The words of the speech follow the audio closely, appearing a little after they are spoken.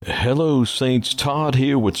Hello, Saints. Todd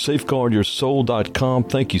here with SafeGuardYourSoul.com.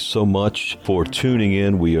 Thank you so much for tuning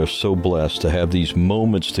in. We are so blessed to have these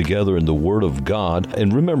moments together in the Word of God.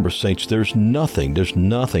 And remember, Saints, there's nothing,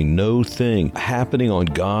 no thing happening on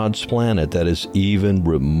God's planet that is even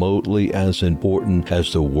remotely as important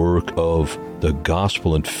as the work of the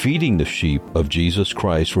gospel and feeding the sheep of Jesus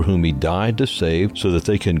Christ, for whom He died to save, so that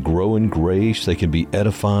they can grow in grace, they can be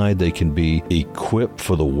edified, they can be equipped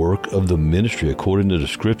for the work of the ministry according to the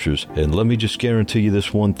Scriptures. And let me just guarantee you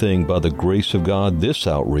this one thing: by the grace of God, this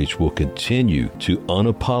outreach will continue to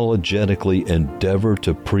unapologetically endeavor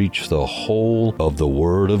to preach the whole of the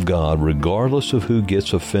Word of God, regardless of who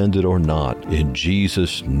gets offended or not, in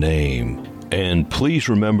Jesus' name. And please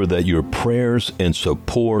remember that your prayers and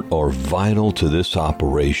support are vital to this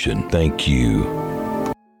operation. Thank you.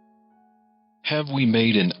 Have we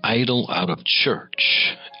made an idol out of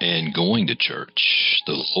church and going to church?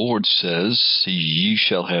 The Lord says, "Ye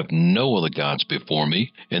shall have no other gods before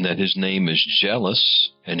me," and that His name is jealous,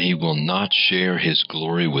 and He will not share His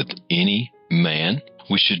glory with any man.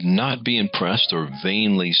 We should not be impressed or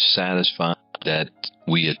vainly satisfied that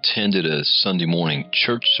we attended a Sunday morning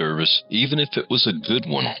church service, even if it was a good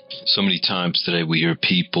one. So many times today we hear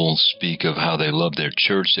people speak of how they love their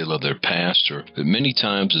church, they love their pastor, but many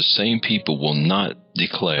times the same people will not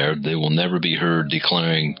declare, they will never be heard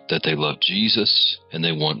declaring that they love Jesus and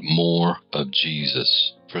they want more of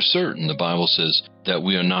Jesus. For certain, the Bible says that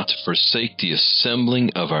we are not to forsake the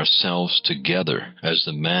assembling of ourselves together, as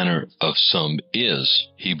the manner of some is.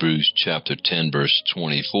 Hebrews chapter 10, verse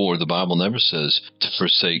 24, the Bible never says to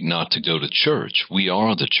forsake not to go to church. We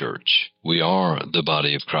are the church. We are the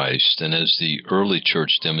body of Christ. And as the early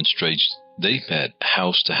church demonstrates, they met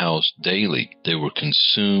house to house daily. They were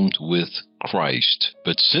consumed with Christ.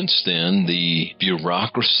 But since then, the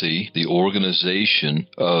bureaucracy, the organization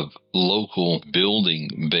of local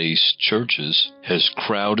building-based churches has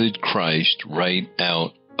crowded Christ right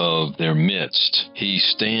out of their midst. He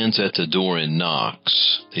stands at the door and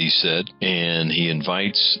knocks, He said, and He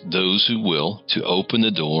invites those who will to open the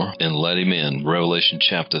door and let Him in. Revelation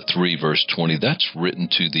chapter 3, verse 20. That's written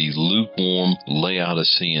to the lukewarm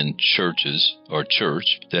Laodicean churches, or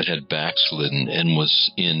church, that had backslidden and was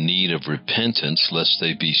in need of repentance, lest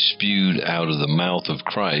they be spewed out of the mouth of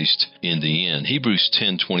Christ in the end. Hebrews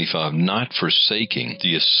 10:25, not forsaking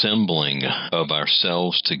the assembling of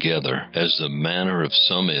ourselves together, as the manner of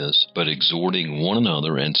some is, but exhorting one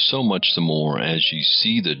another, and so much the more as ye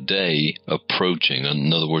see the day approaching.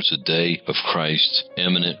 In other words, the day of Christ's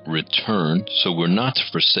imminent return. So we're not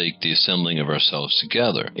to forsake the assembling of ourselves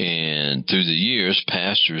together. And through the years,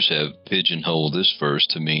 pastors have pigeonholed this verse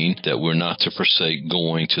to mean that we're not to forsake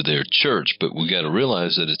going to their church. But we got to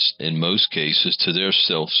realize that it's, in most cases, to their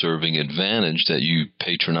self-serving advantage that you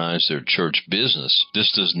patronize their church business.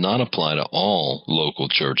 This does not apply to all local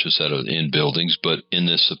churches that are in buildings, but in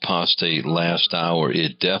this apostate last hour,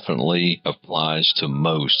 it definitely applies to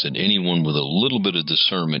most, and anyone with a little bit of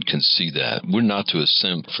discernment can see that. We're not to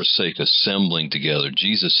forsake assembling together.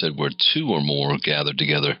 Jesus said, where two or more are gathered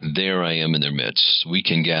together, there I am in their midst. We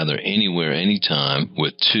can gather anywhere, anytime,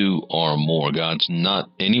 with two or more. God's not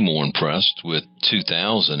any more impressed with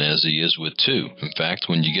 2,000 as He is with two. In fact,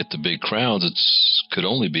 when you get the big crowds, it could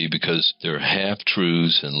only be because there are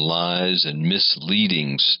half-truths and lies and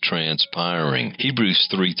misleadings transpiring. Hebrews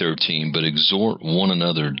 3:13, but exhort one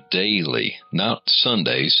another daily, not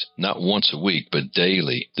Sundays, not once a week, but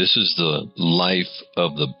daily. This is the life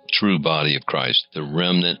of the true body of Christ, the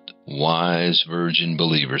remnant, wise, virgin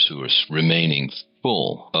believers who are remaining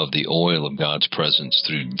full of the oil of God's presence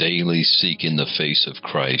through daily seeking the face of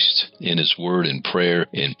Christ in His Word, in prayer,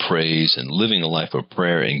 in praise, and living a life of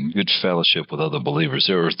prayer and good fellowship with other believers.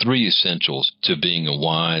 There are three essentials to being a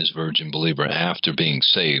wise virgin believer after being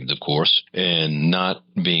saved, of course, and not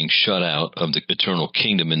being shut out of the eternal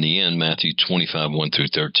kingdom in the end, Matthew 25, 1 through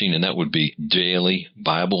 13, and that would be daily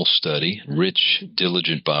Bible study, rich,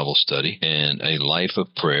 diligent Bible study, and a life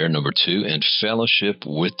of prayer, number 2, and fellowship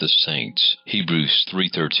with the saints. Hebrews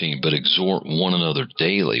 3:13, but exhort one another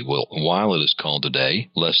daily, while it is called today,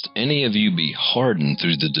 lest any of you be hardened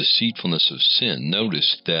through the deceitfulness of sin.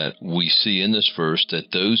 Notice that we see in this verse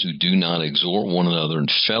that those who do not exhort one another in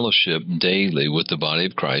fellowship daily with the body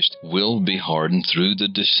of Christ will be hardened through the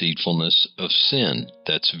deceitfulness of sin.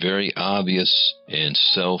 that's very obvious and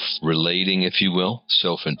self-relating, if you will,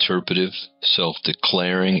 self-interpretive,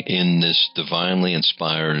 self-declaring in this divinely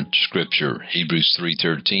inspired Scripture. Hebrews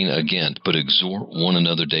 3:13, again, but exhort one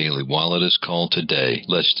another daily while it is called today,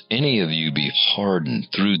 lest any of you be hardened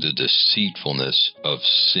through the deceitfulness of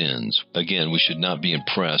sins. Again, we should not be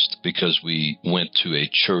impressed because we went to a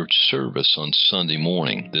church service on Sunday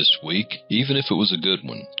morning this week, even if it was a good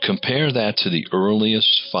one. Compare that to the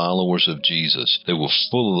earliest followers of Jesus. They were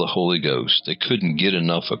full of the Holy Ghost. They couldn't get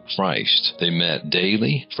enough of Christ. They met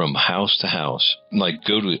daily from house to house. Like,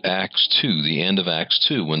 go to Acts 2, the end of Acts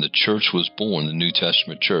 2, when the church was born, the New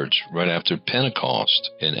Testament church, right after Pentecost.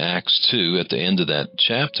 In Acts 2, at the end of that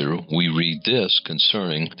chapter, we read this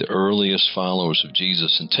concerning the earliest followers of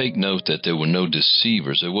Jesus. And take note that there were no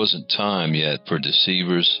deceivers. There wasn't time yet for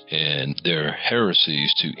deceivers and their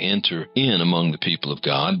heresies to enter in among the people of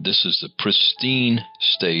God. This is the pristine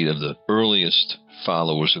state of the earliest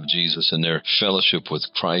followers of Jesus and their fellowship with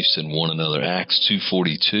Christ and one another. Acts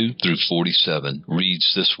 2:42 through 47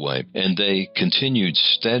 reads this way, and they continued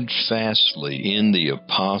steadfastly in the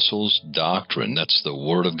apostles' doctrine. That's the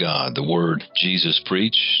word of God, the word Jesus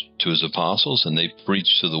preached to his apostles, and they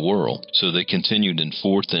preached to the world. So they continued in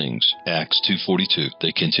four things. Acts 2:42.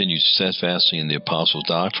 They continued steadfastly in the apostles'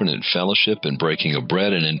 doctrine and fellowship and breaking of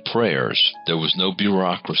bread and in prayers. There was no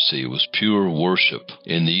bureaucracy. It was pure worship.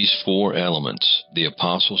 In these four elements, the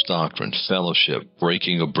apostles' doctrine, fellowship,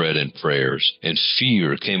 breaking of bread and prayers, and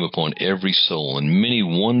fear came upon every soul, and many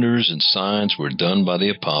wonders and signs were done by the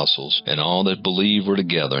apostles, and all that believed were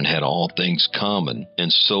together and had all things common,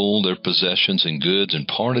 and sold their possessions and goods and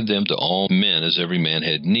parted them to all men as every man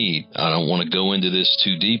had need. I don't want to go into this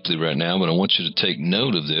too deeply right now, but I want you to take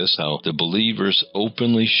note of this, how the believers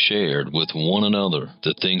openly shared with one another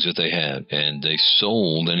the things that they had, and they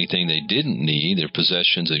sold anything they didn't need, their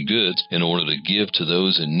possessions and goods, in order to give to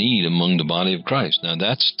those in need among the body of Christ. Now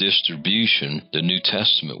that's distribution the New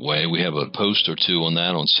Testament way. We have a post or two on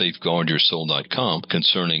that on safeguardyoursoul.com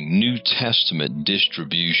concerning New Testament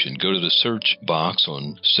distribution. Go to the search box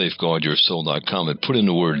on safeguardyoursoul.com and put in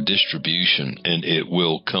the word distribution, and it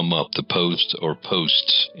will come up, the post or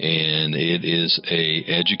posts, and it is a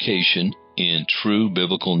education in true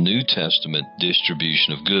biblical New Testament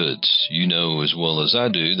distribution of goods. You know as well as I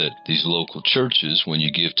do that these local churches, when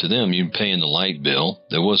you give to them, you're paying the light bill.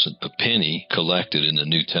 There wasn't a penny collected in the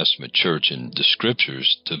New Testament church in the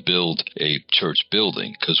Scriptures to build a church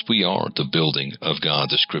building, because we are the building of God.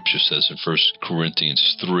 The Scripture says in 1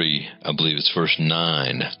 Corinthians 3, I believe it's verse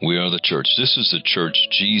 9, we are the church. This is the church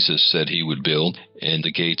Jesus said he would build, and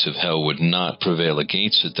the gates of hell would not prevail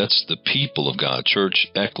against it. That's the people of God. Church,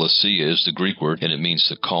 ecclesia, is the Greek word, and it means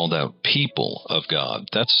the called out people of God.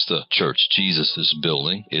 That's the church Jesus is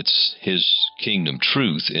building. It's his kingdom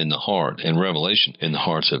truth in the heart and revelation in the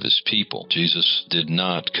hearts of his people. Jesus did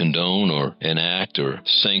not condone or enact or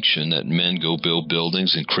sanction that men go build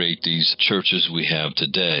buildings and create these churches we have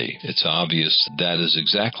today. It's obvious that is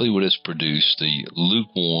exactly what has produced the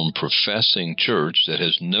lukewarm, professing church that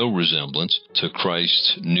has no resemblance to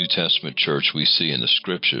Christ's New Testament church we see in the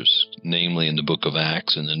Scriptures, namely in the book of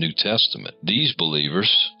Acts and the New Testament. These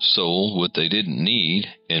believers sold what they didn't need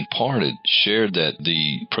and parted, shared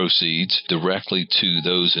the proceeds directly to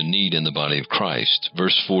those in need in the body of Christ.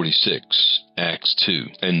 Verse 46, Acts 2,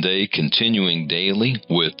 and they continuing daily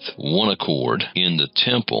with one accord in the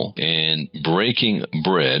temple and breaking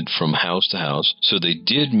bread from house to house. So they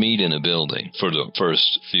did meet in a building for the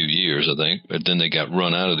first few years, I think, but then they got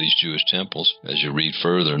run out of these Jewish temples, as you read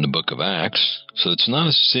further in the book of Acts. So it's not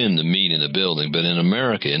a sin to meet in a building, but in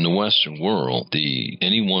America, in the Western world,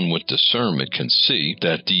 anyone with discernment can see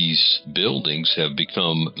that these buildings have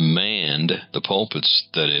become manned, the pulpits,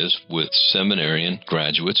 that is, with seminarian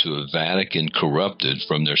graduates who have Vatican corrupted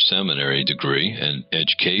from their seminary degree and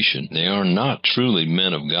education. They are not truly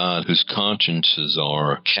men of God whose consciences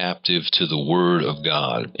are captive to the Word of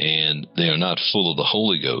God, and they are not full of the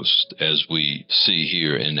Holy Ghost, as we see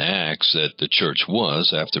here in Acts that the church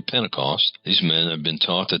was after Pentecost. These men have been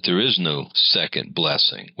taught that there is no second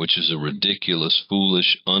blessing, which is a ridiculous,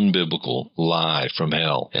 foolish, unbiblical lie from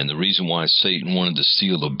hell. And the reason why Satan wanted to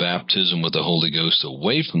steal the baptism with the Holy Ghost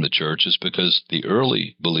away from the church is because the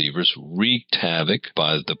early believers wreaked havoc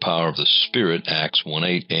by the power of the Spirit, Acts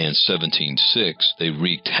 1:8 and 17:6. They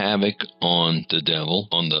wreaked havoc on the devil,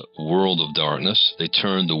 on the world of darkness. They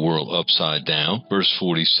turned the world upside down. Verse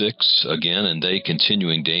 46, again, and they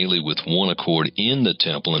continuing daily with one accord in the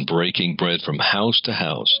temple and breaking bread from house to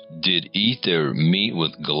house, did eat their meat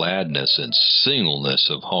with gladness and singleness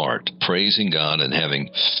of heart, praising God and having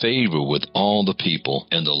having favor with all the people,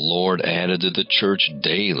 and the Lord added to the church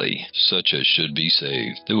daily such as should be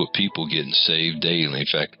saved. There were people getting saved daily. In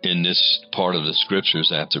fact, in this part of the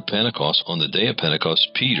scriptures after Pentecost, on the day of Pentecost,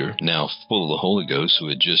 Peter, now full of the Holy Ghost, who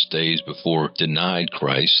had just days before denied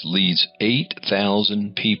Christ, leads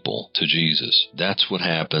 8,000 people to Jesus. That's what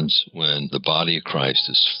happens when the body of Christ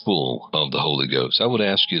is full of the Holy Ghost. I would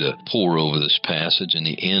ask you to pore over this passage in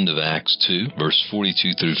the end of Acts 2, verse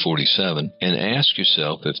 42 through 47, and ask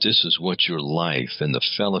yourself if this is what your life and the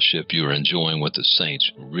fellowship you are enjoying with the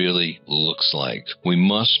saints really looks like. We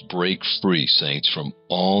must break free, saints, from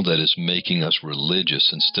all that is making us religious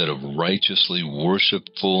instead of righteously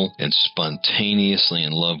worshipful and spontaneously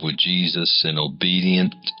in love with Jesus and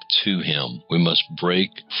obedient to Him. We must break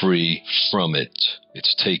free from it.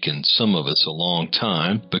 It's taken some of us a long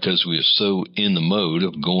time because we are so in the mode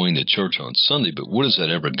of going to church on Sunday, but what has that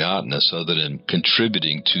ever gotten us other than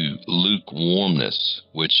contributing to lukewarmness,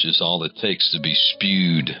 which is all it takes to be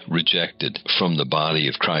spewed, rejected from the body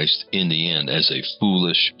of Christ in the end as a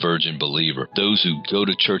foolish virgin believer? Those who go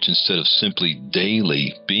to church instead of simply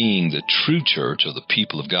daily being the true church or the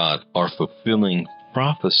people of God are fulfilling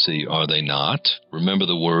prophecy, are they not? Remember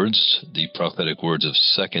the words, the prophetic words of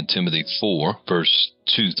 2 Timothy 4, verse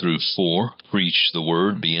 2 through 4. Preach the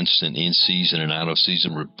word, be instant in season and out of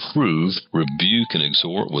season, reprove, rebuke, and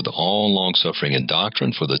exhort with all longsuffering and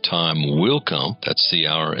doctrine, for the time will come, that's the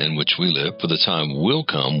hour in which we live, for the time will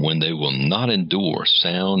come when they will not endure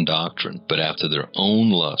sound doctrine, but after their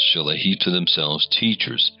own lust shall they heap to themselves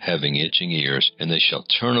teachers having itching ears, and they shall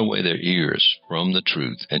turn away their ears from the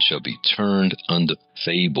truth, and shall be turned unto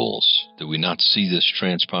fables. Do we not see this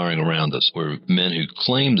transpiring around us, where men who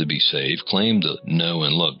claim to be saved, claim to know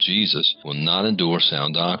and love Jesus, will not endure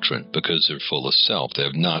sound doctrine because they're full of self. They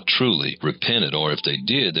have not truly repented, or if they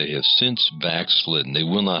did, they have since backslidden. They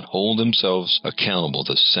will not hold themselves accountable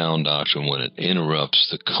to sound doctrine when it interrupts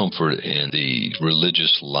the comfort and the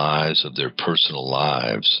religious lives of their personal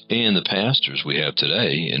lives. And the pastors we have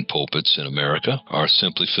today in pulpits in America are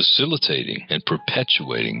simply facilitating and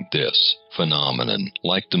perpetuating this phenomenon,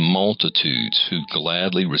 like the multitudes who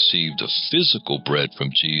gladly received the physical bread from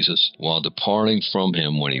Jesus while departing from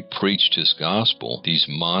Him when He preached His gospel. These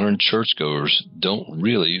modern churchgoers don't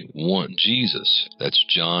really want Jesus. That's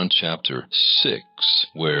John chapter 6,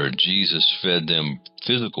 where Jesus fed them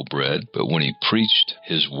physical bread, but when He preached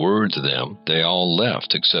His word to them, they all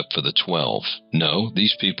left except for the 12. No,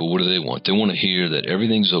 these people, what do they want? They want to hear that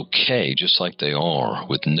everything's okay just like they are,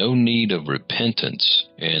 with no need of repentance.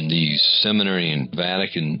 And these seminary and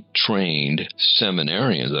Vatican-trained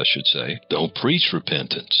seminarians, I should say, don't preach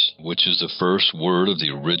repentance, which is the first word of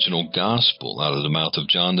the original gospel out of the mouth of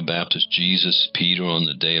John the Baptist, Jesus, Peter on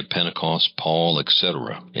the day of Pentecost, Paul,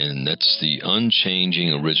 etc. And that's the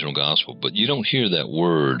unchanging original gospel. But you don't hear that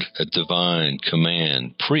word, a divine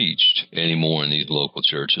command, preached anymore in these local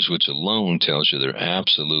churches, which alone tells you they're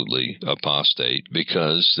absolutely apostate,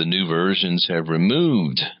 because the new versions have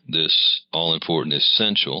removed this all-important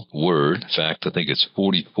essential word. In fact, I think it's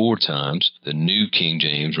 44 times the New King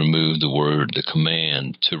James removed the word, the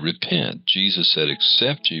command to repent. Jesus said,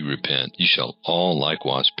 except ye repent, ye shall all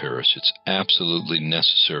likewise perish. It's absolutely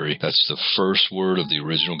necessary. That's the first word of the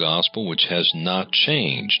original gospel, which has not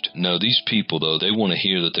changed. No, these people, though, they want to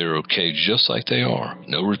hear that they're okay just like they are.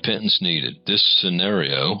 No repentance needed. This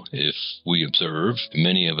scenario, if we observe,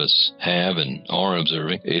 many of us have and are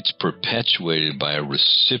observing, it's perpetuated by a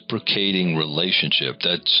reciprocating relationship.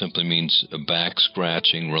 That simply means a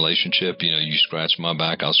back-scratching relationship. You know, you scratch my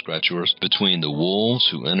back, I'll scratch yours. Between the wolves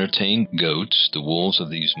who entertain goats, the wolves of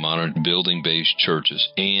these modern building-based churches,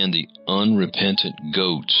 and the unrepentant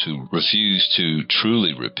goats who refuse to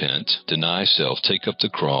truly repent, deny self, take up the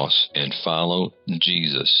cross, and follow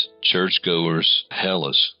Jesus. Churchgoers, hell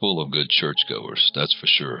is full of good churchgoers, that's for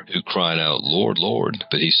sure, who cried out, Lord, Lord.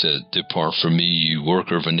 But He said, depart from me, you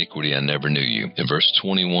worker of iniquity, I never knew you. In verse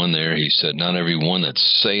 21 there, He said, not every one that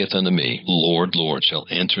saith unto me, Lord, Lord, shall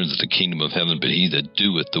enter into the kingdom of heaven, but he that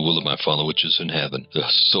doeth the will of my Father which is in heaven. The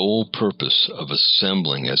sole purpose of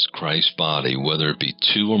assembling as Christ's body, whether it be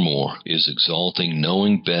two or more, is exalting,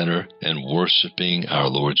 knowing better, and worshiping our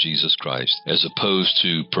Lord Jesus Christ, as opposed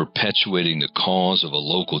to perpetuating the cause of a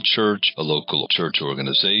local church, a local church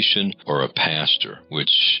organization, or a pastor,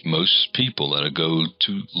 which most people that go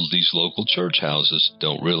to these local church houses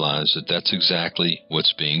don't realize that that's exactly what's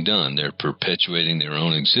what's being done. They're perpetuating their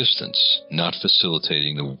own existence, not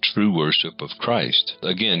facilitating the true worship of Christ.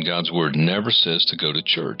 Again, God's Word never says to go to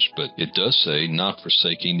church, but it does say not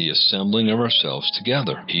forsaking the assembling of ourselves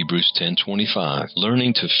together. Hebrews 10:25,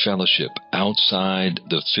 learning to fellowship outside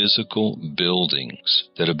the physical buildings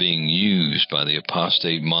that are being used by the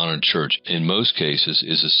apostate modern church in most cases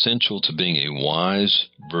is essential to being a wise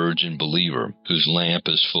virgin believer whose lamp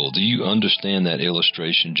is full. Do you understand that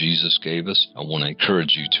illustration Jesus gave us? I want to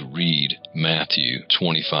encourage you to read Matthew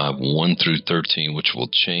 25, 1 through 13, which will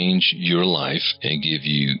change your life and give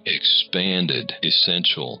you expanded,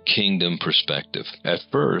 essential kingdom perspective. At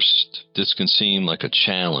first, this can seem like a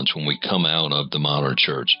challenge when we come out of the modern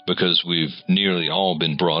church because we've nearly all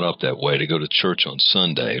been brought up that way, to go to church on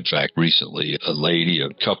Sunday. In fact, recently,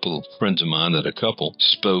 a couple of friends of mine,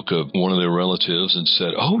 spoke of one of their relatives and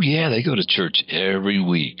said, "Oh yeah, they go to church every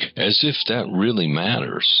week," as if that really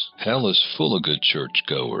matters. Hell is full of good church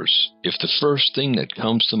goers. If the first thing that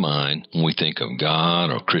comes to mind when we think of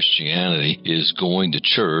God or Christianity is going to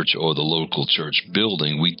church or the local church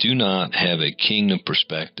building, we do not have a kingdom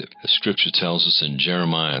perspective. The scripture tells us in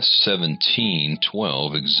Jeremiah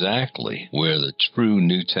 17:12 exactly where the true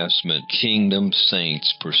New Testament kingdom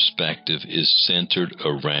saints perspective is centered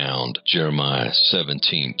around. Jeremiah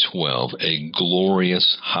 17:12, a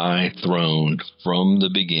glorious high throne from the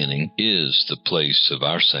beginning is the place of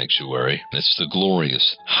our sanctuary. It's the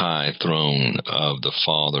glorious high throne of the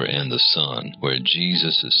Father and the Son, where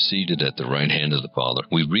Jesus is seated at the right hand of the Father.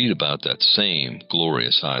 We read about that same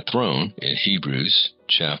glorious high throne in Hebrews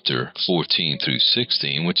chapter 14 through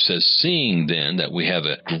 16, which says, "Seeing then that we have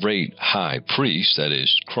a great high priest, that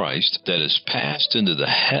is Christ, that is passed into the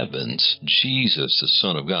heavens, Jesus, the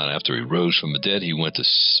Son of God, after he rose from the dead, he went to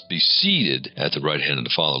be seated at the right hand of the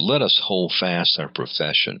Father. Let us hold fast our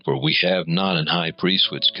profession, for we have not an high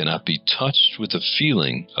priest which cannot be touched with the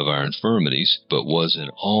feeling of our infirmities, but was in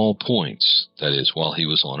all points," that is, while he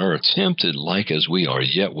was on earth, "tempted like as we are,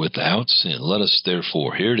 yet without sin. Let us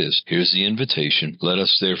therefore," here it is, here's the invitation, "let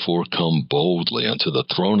us therefore come boldly unto the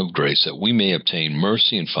throne of grace, that we may obtain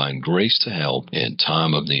mercy and find grace to help in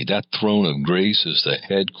time of need." That throne of grace is the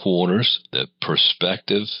headquarters, the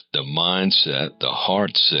perspective, the mindset, the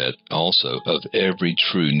heart set also of every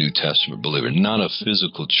true New Testament believer. Not a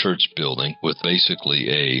physical church building with basically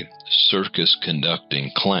a circus conducting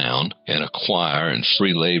clown and a choir and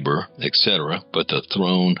free labor, etc., but the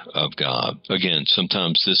throne of God. Again,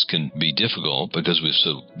 sometimes this can be difficult because we've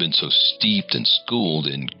been so steeped and schooled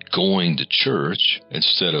in going to church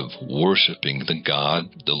instead of worshiping the God,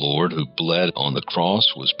 the Lord, who bled on the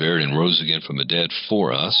cross, was buried, and rose again from the dead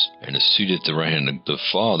for us, and is seated at the right hand of the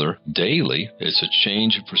Father daily. It's a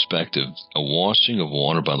change of perspective, a washing of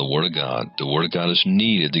water by the Word of God. The Word of God is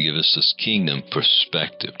needed to give us this kingdom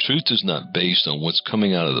perspective. Truth is not based on what's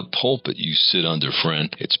coming out of the pulpit you sit under,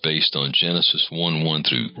 friend. It's based on Genesis 1:1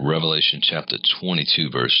 through Revelation chapter 22,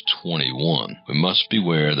 verse 21. We must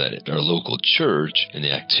beware that our local church and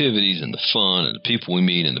the activities and the fun and the people we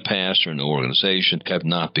meet and the pastor and the organization have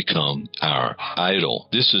not become our idol.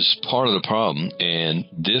 This is part of the problem, and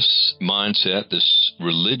this mindset, this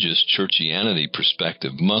religious churchianity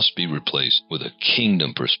perspective must be replaced with a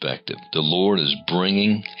kingdom perspective. The Lord is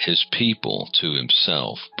bringing his people to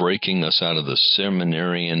himself, breaking us out of the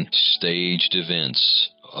seminarian staged events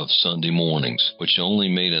of Sunday mornings, which only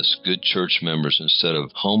made us good church members instead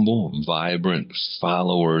of humble, vibrant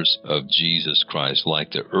followers of Jesus Christ,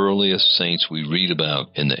 like the earliest saints we read about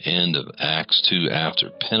in the end of Acts 2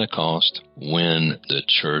 after Pentecost, when the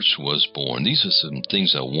church was born. These are some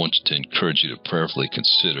things I want to encourage you to prayerfully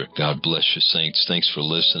consider. God bless you, saints. Thanks for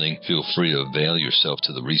listening. Feel free to avail yourself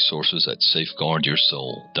to the resources at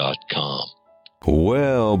safeguardyoursoul.com.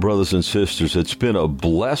 Well, brothers and sisters, it's been a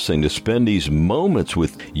blessing to spend these moments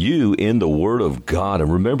with you in the Word of God.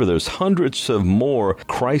 And remember, there's hundreds of more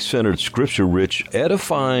Christ-centered, scripture-rich,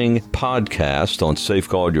 edifying podcasts on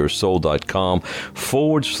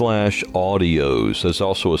safeguardyoursoul.com/audios. There's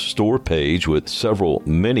also a store page with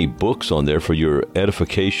many books on there for your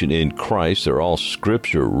edification in Christ. They're all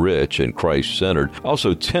scripture-rich and Christ-centered.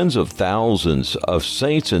 Also, tens of thousands of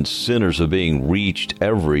saints and sinners are being reached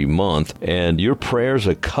every month, and your prayers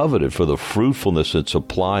are coveted for the fruitfulness and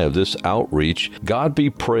supply of this outreach. God be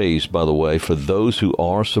praised, by the way, for those who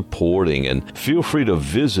are supporting. And feel free to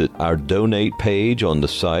visit our donate page on the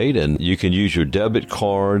site, and you can use your debit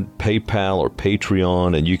card, PayPal, or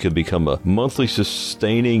Patreon, and you can become a monthly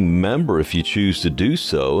sustaining member if you choose to do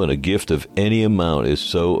so, and a gift of any amount is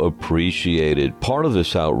so appreciated. Part of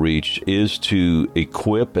this outreach is to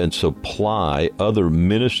equip and supply other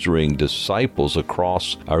ministering disciples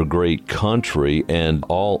across our great country. country and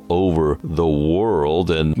all over the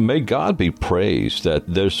world. And may God be praised that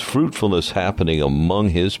there's fruitfulness happening among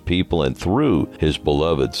His people and through His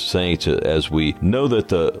beloved saints, as we know that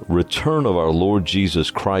the return of our Lord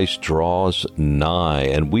Jesus Christ draws nigh.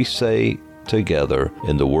 And we say together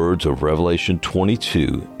in the words of Revelation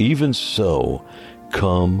 22, even so,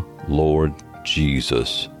 come, Lord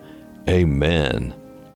Jesus. Amen